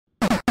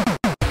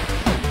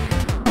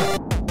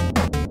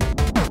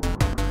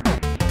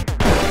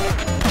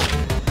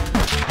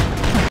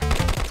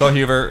So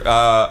Huber,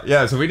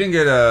 yeah, so we didn't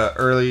get a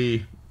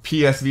early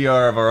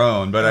PSVR of our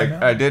own,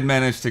 but I did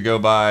manage to go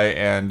by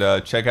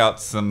and check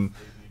out some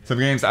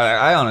games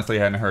I honestly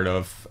hadn't heard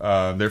of.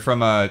 They're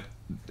from a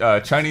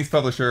Chinese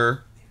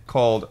publisher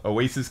called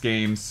Oasis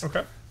Games.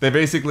 Okay. They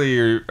basically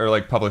are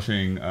like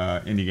publishing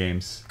indie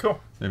games. Cool.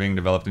 They're being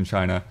developed in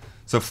China.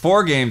 So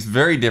 4 games,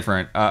 very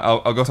different.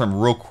 I'll go through them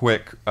real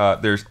quick.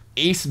 There's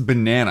Ace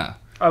Banana.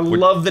 I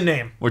love the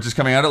name. Which is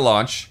coming out at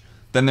launch.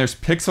 Then there's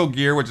Pixel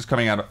Gear, which is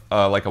coming out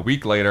like a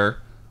week later.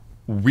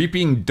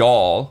 Weeping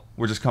Doll,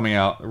 which is coming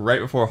out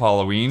right before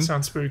Halloween.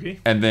 Sounds spooky.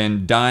 And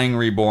then Dying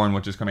Reborn,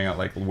 which is coming out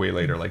like way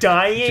later, like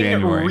Dying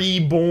January.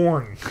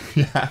 Reborn.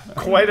 Yeah.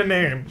 Quite a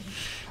name.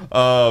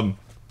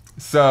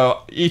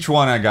 So each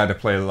one I got to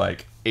play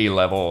like A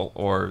level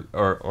or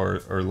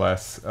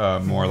less,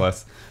 more or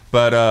less.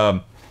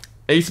 But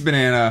Ace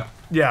Banana.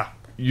 Yeah.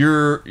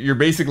 You're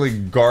basically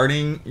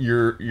guarding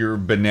your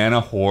banana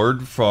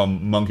horde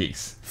from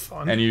monkeys.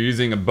 Fun. And you're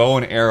using a bow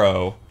and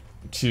arrow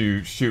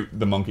to shoot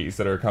the monkeys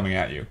that are coming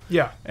at you.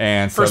 Yeah.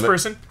 And so first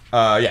person?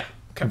 Yeah. Okay.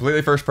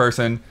 Completely first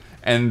person.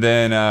 And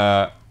then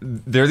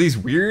there are these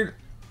weird...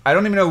 I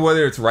don't even know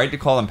whether it's right to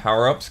call them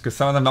power-ups, because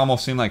some of them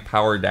almost seem like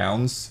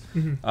power-downs.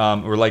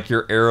 Or like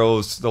your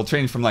arrows, they'll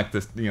change from like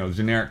this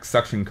generic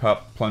suction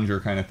cup plunger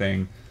kind of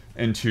thing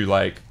into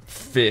like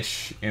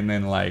fish and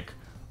then like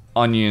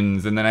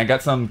onions. And then I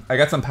got some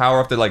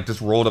power-up that like just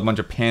rolled a bunch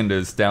of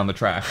pandas down the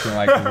track and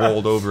like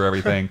rolled over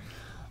everything.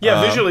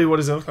 Yeah, visually, what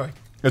does it look like?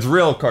 It's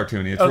real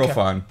cartoony. It's real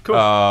fun.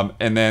 Cool.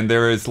 And then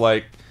there is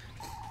like,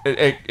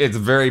 it's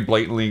very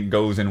blatantly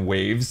goes in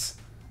waves.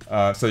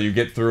 So you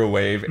get through a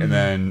wave, and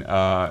then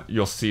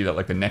you'll see that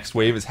like the next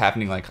wave is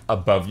happening like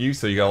above you.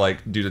 So you gotta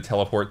like do the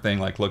teleport thing,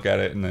 like look at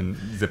it, and then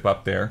zip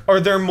up there. Are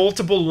there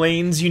multiple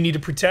lanes you need to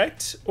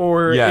protect,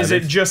 or is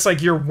it just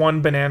like your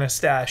one banana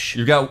stash?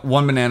 You've got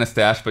one banana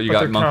stash, but you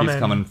got monkeys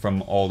coming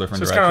from all different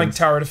directions. So it's kind of like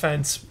tower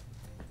defense.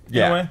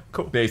 Yeah, in a way?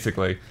 Cool.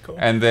 Basically. Cool.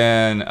 And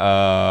then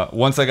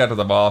once I got to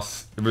the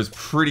boss, it was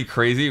pretty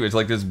crazy. It was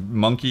like this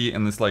monkey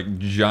in this like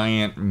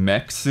giant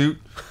mech suit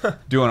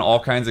doing all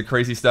kinds of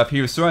crazy stuff. He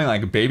was throwing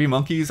like baby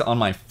monkeys on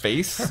my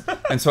face,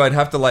 and so I'd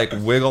have to like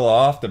wiggle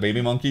off the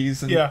baby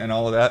monkeys and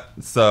all of that.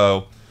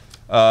 So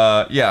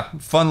yeah,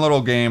 fun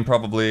little game.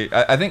 Probably,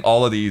 I think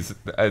all of these,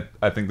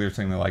 I think they're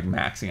saying they're like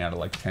maxing out at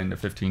like $10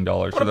 to $15. I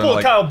want to pull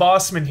like, Kyle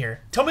Bossman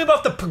here. Tell me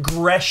about the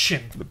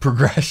progression. The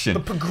progression. The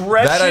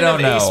progression that I don't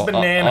of know. Ace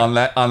Banana. On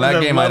that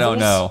game, levels? I don't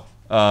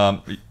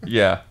know.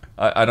 Yeah,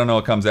 I don't know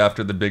what comes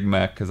after the Big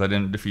Mech because I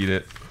didn't defeat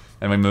it,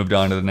 and we moved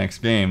on to the next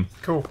game.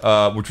 Cool.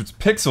 Which was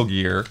Pixel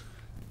Gear,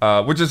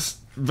 which is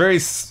very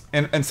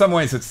in some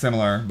ways it's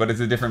similar, but it's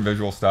a different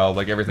visual style.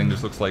 Like everything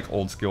just looks like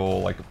old school,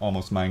 like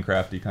almost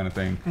Minecraft-y kind of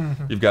thing.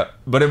 You've got,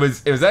 but it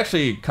was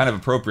actually kind of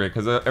appropriate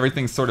because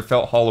everything sort of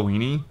felt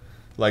Halloween-y.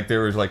 Like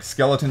there was like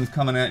skeletons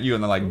coming at you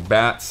and then like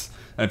bats.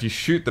 And if you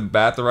shoot the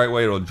bat the right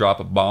way, it'll drop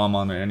a bomb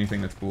on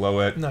anything that's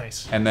below it.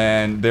 Nice. And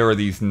then there were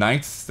these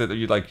knights that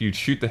you'd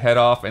shoot the head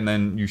off, and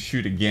then you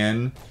shoot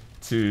again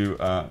to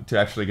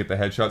actually get the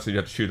headshot. So you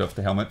have to shoot off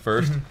the helmet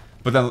first.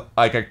 But then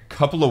like a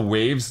couple of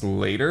waves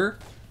later,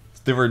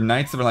 there were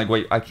knights that were like,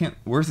 wait, I can't.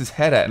 Where's his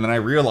head at? And then I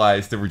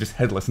realized they were just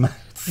headless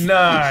knights.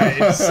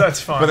 Nice.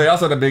 That's fun. But they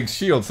also had a big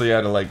shield, so you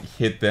had to like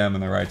hit them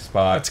in the right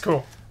spot. That's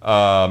cool.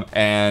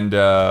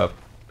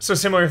 So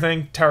similar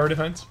thing, tower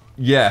defense.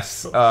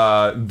 Yes,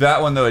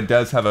 that one though it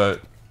does have a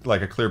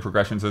clear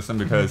progression system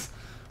because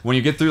when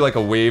you get through like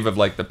a wave of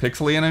like the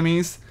pixely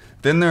enemies,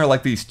 then there are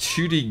like these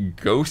 2D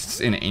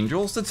ghosts and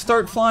angels that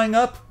start flying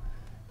up,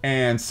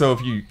 and so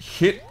if you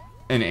hit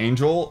an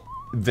angel,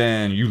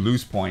 then you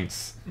lose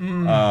points.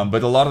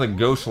 But a lot of the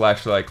ghosts will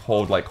actually like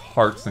hold like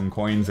hearts and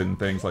coins and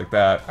things like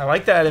that. I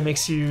like that. It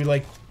makes you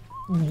like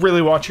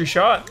really watch your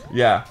shot.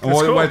 Yeah.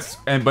 That's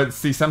cool. But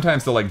see,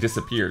 sometimes they'll like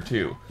disappear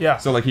too. Yeah.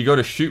 So like you go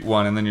to shoot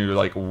one and then you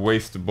like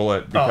waste a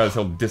bullet because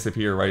he'll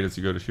disappear right as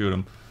you go to shoot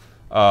him.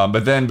 But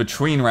then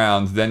between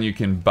rounds, then you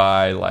can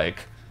buy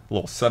like a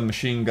little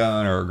submachine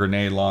gun or a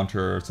grenade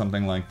launcher or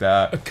something like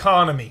that.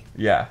 Economy.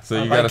 Yeah.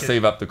 So you gotta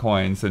save up the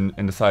coins and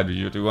decide, do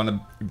you want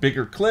a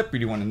bigger clip or do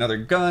you want another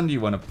gun? Do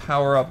you want a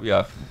power up?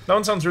 Yeah. That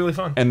one sounds really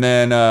fun. And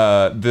then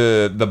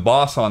the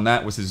boss on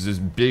that was this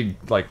big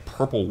like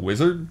purple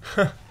wizard.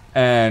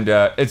 And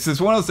it's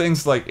just one of those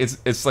things like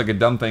it's like a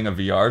dumb thing of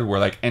VR where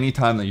like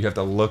anytime that you have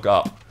to look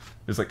up,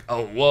 it's like,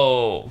 oh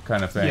whoa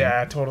kind of thing.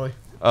 Yeah, totally.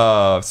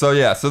 So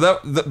yeah, so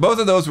both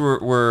of those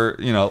were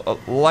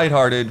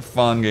lighthearted,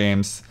 fun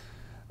games.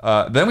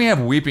 Then we have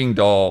Weeping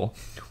Doll.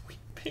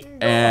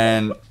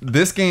 And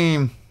this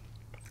game,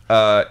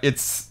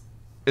 it's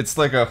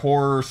like a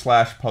horror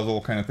 / puzzle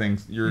kind of thing.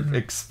 You're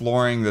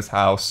exploring this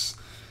house.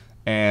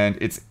 And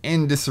it's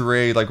in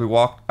disarray. Like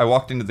I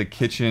walked into the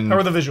kitchen. How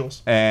are the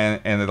visuals? And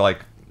it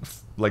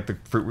like the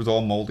fruit was all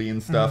moldy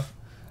and stuff.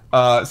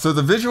 So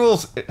the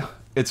visuals,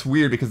 it's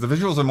weird because the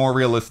visuals are more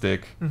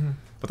realistic,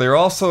 but they're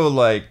also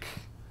like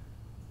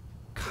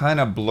kind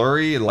of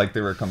blurry, like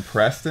they were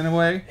compressed in a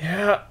way.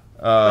 Yeah,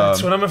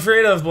 that's what I'm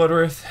afraid of,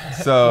 Bloodworth.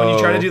 So when you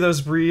try to do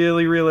those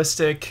really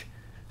realistic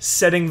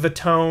setting the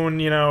tone.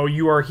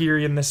 You are here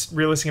in this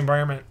realistic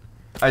environment.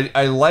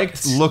 I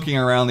liked looking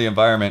around the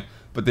environment,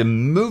 but the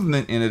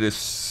movement in it is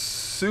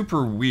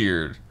super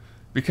weird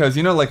because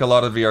like a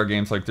lot of VR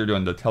games, like they're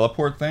doing the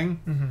teleport thing.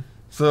 Mm-hmm.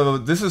 So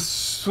this is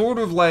sort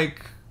of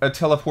like a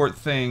teleport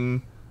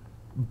thing,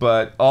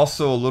 but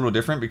also a little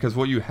different because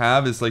what you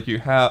have is like you're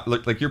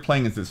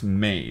playing as this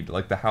maid,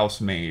 like the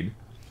house maid,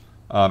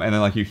 and then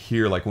like you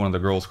hear like one of the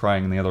girls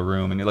crying in the other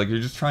room, and you're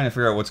just trying to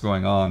figure out what's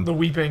going on. The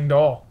weeping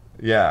doll.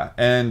 Yeah,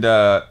 and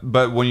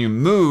but when you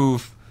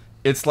move,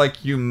 it's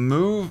like you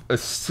move a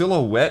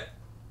silhouette,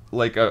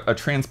 like a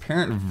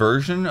transparent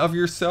version of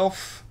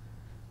yourself,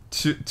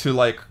 to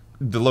like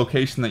the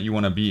location that you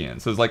want to be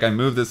in. So it's like I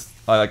move this,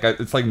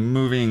 it's like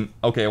moving.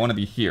 Okay, I want to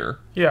be here.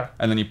 Yeah.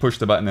 And then you push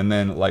the button, and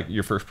then like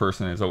your first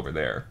person is over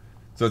there.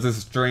 So it's this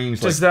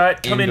strange. Does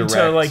that come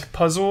into like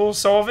puzzle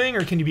solving,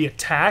 or can you be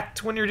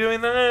attacked when you're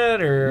doing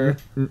that, or?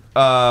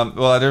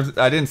 Well,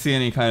 I didn't see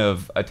any kind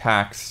of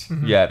attacks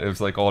yet. It was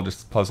like all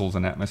just puzzles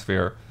and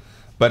atmosphere,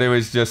 but it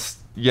was just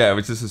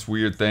this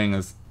weird thing.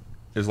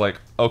 Is like,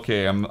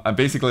 okay, I'm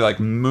basically like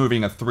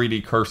moving a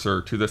 3D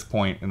cursor to this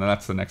point, and then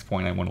that's the next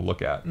point I want to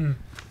look at.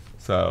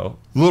 So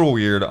a little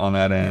weird on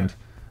that end.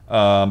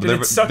 Yeah.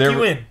 Did it suck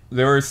you in?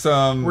 There were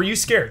some. Were you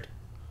scared?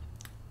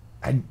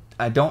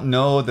 I don't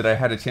know that I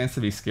had a chance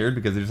to be scared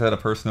because I just had a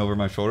person over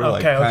my shoulder,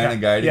 kind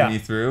of guiding me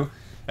through.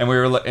 And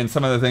and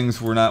some of the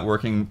things were not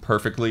working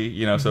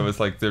perfectly, So it was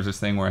like there's this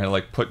thing where I had to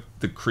like put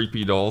the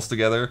creepy dolls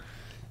together,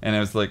 and I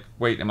was like,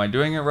 wait, am I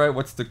doing it right?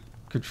 What's the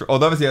control? Oh,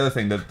 that was the other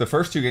thing. The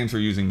first two games were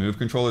using Move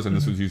controllers, and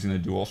this was using the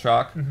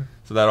DualShock,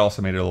 so that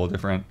also made it a little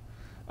different.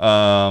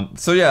 So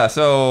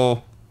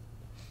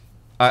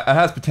it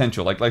has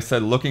potential. Like I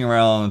said, looking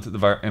around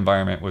the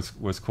environment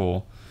was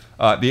cool.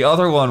 The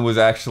other one was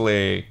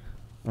actually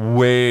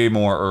way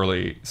more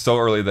early, so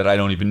early that I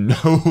don't even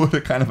know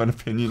what kind of an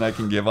opinion I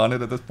can give on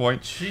it at this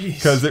point. Jeez.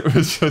 Because it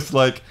was just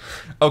like,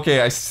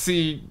 okay, I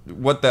see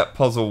what that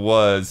puzzle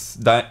was.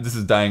 This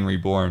is Dying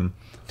Reborn,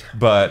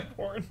 but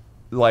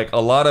like a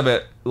lot of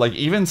it, like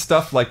even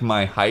stuff like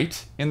my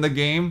height in the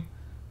game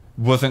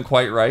wasn't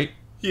quite right.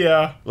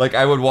 Yeah. Like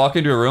I would walk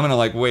into a room and I'm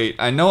like, wait,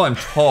 I know I'm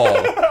tall.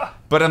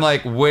 But I'm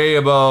like way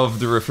above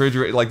the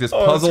refrigerator. Like this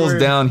puzzle's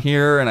down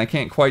here, and I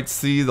can't quite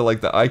see the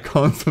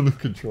icons on the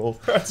controls.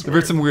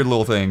 There's some weird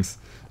little things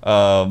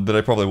that I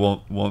probably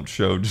won't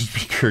show. Just be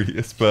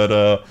curious.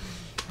 But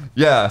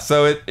yeah,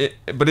 so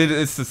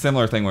it's a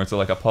similar thing where it's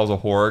like a puzzle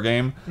horror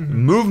game.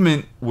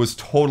 Movement was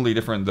totally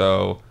different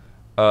though,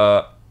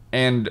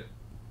 and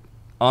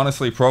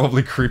honestly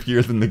probably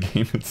creepier than the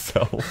game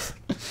itself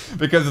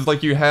because it's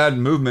like you had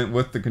movement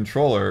with the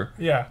controller.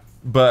 Yeah.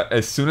 But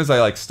as soon as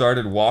I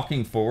started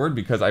walking forward,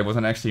 because I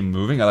wasn't actually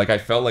moving, I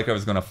felt like I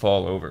was gonna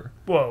fall over.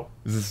 Whoa!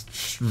 This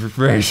is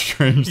very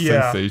strange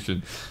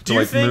sensation to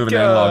move an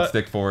analog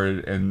stick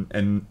forward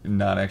and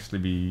not actually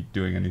be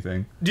doing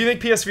anything. Do you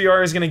think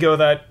PSVR is gonna go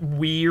that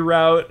Wii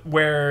route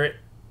where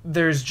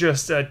there's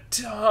just a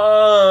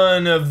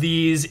ton of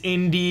these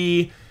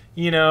indie,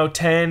 $10,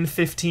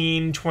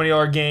 $15,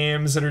 $20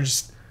 games that are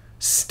just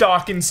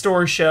stocking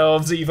store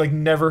shelves that you've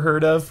never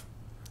heard of?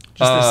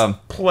 Just this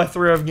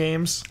plethora of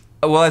games.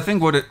 Well, I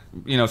think what it,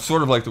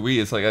 sort of like the Wii,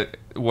 is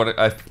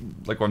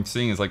what I'm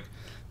seeing is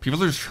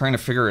people are just trying to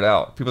figure it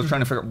out. People are trying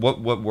to figure out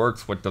what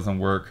works, what doesn't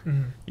work.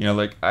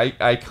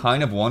 I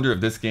kind of wonder if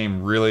this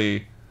game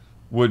really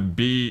would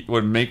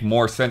make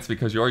more sense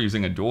because you are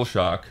using a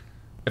DualShock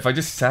if I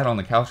just sat on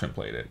the couch and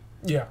played it.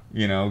 Yeah.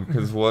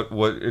 Because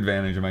what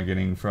advantage am I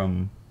getting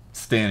from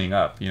standing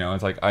up?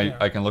 It's like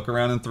I can look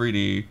around in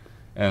 3D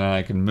and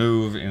I can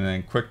move and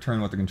then quick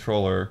turn with the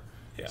controller.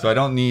 Yeah. So I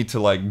don't need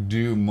to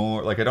do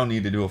more. I don't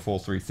need to do a full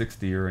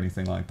 360 or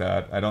anything like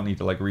that. I don't need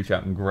to reach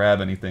out and grab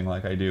anything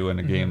like I do in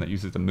a game that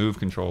uses the Move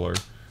controller.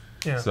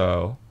 Yeah.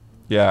 So,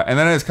 yeah. And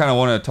then I just kind of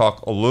want to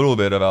talk a little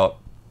bit about,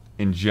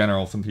 in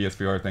general, some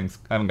PSVR things.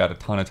 I haven't got a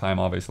ton of time,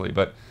 obviously,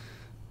 but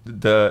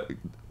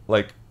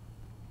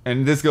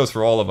and this goes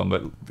for all of them,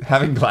 but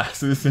having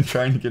glasses and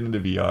trying to get into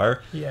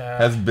VR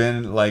has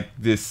been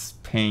this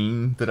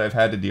pain that I've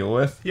had to deal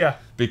with. Yeah.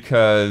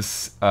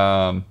 Because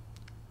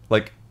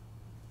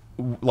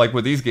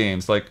with these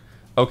games,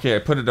 okay, I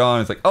put it on,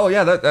 it's like, oh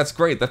yeah, that's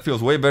great, that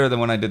feels way better than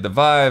when I did the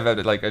Vive. I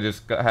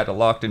just had it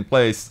locked in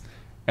place,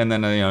 and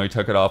then we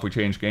took it off, we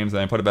changed games,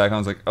 and I put it back on. I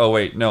was like, oh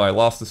wait, no, I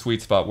lost the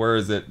sweet spot, where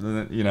is it?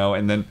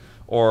 And then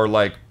or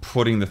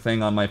putting the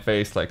thing on my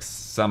face,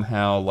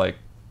 somehow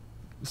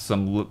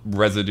some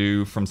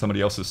residue from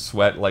somebody else's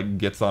sweat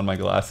gets on my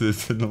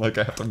glasses, and I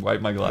have to wipe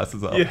my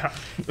glasses off. Yeah.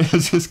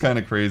 It's just kind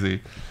of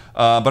crazy.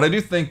 But I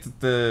do think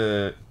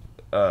that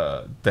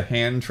the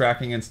hand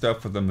tracking and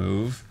stuff for the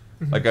Move,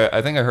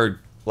 I think I heard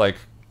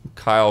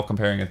Kyle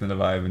comparing it to the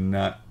Vive and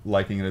not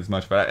liking it as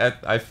much, but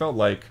I felt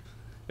like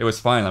it was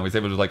fine. I was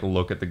able to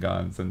look at the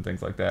guns and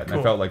things like that, and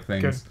I felt like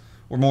things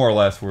were more or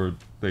less where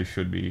they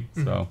should be.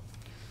 So,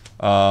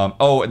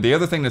 the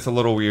other thing that's a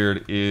little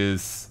weird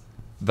is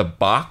the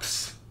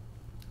box.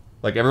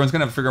 Everyone's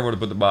gonna have to figure out where to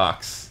put the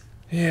box,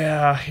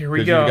 Yeah, here we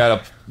 'Cause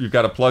go. you've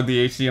got to plug the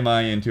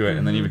HDMI into it,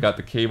 and then you've got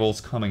the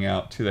cables coming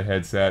out to the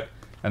headset,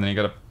 and then you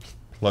got to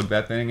plug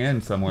that thing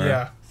in somewhere.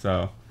 Yeah.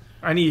 So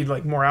I need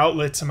like more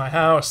outlets in my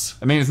house.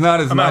 I mean, it's not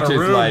as I'm out much of as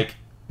room. like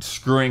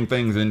screwing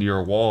things into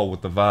your wall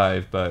with the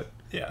Vive, but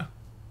Yeah,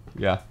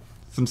 yeah,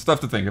 some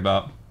stuff to think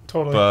about.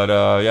 totally. But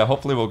yeah,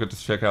 hopefully we'll get to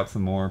check out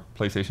some more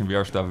PlayStation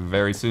VR stuff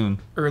very soon.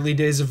 Early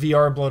days of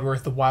VR,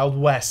 Bloodworth, the Wild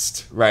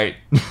West. Right.